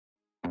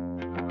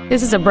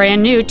This is a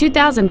brand new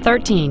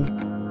 2013.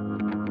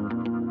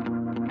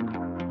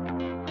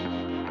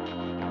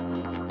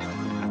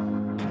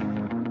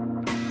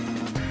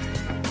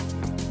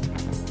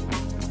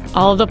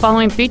 All of the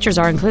following features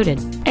are included: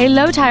 a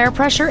low tire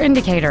pressure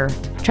indicator,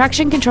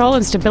 traction control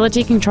and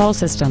stability control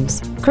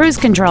systems, cruise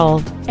control,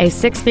 a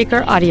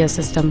 6-speaker audio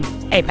system,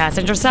 a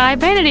passenger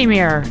side vanity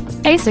mirror,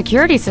 a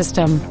security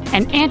system,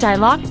 an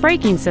anti-lock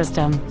braking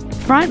system,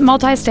 front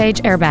multi-stage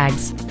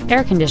airbags,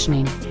 air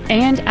conditioning,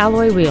 and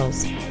alloy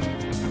wheels.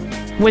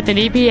 With an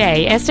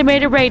EPA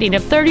estimated rating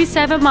of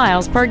 37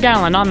 miles per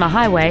gallon on the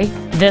highway,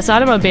 this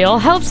automobile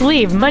helps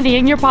leave money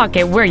in your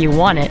pocket where you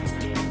want it.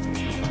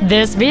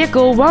 This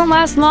vehicle won't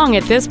last long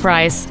at this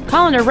price.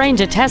 Call and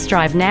arrange a test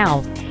drive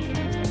now.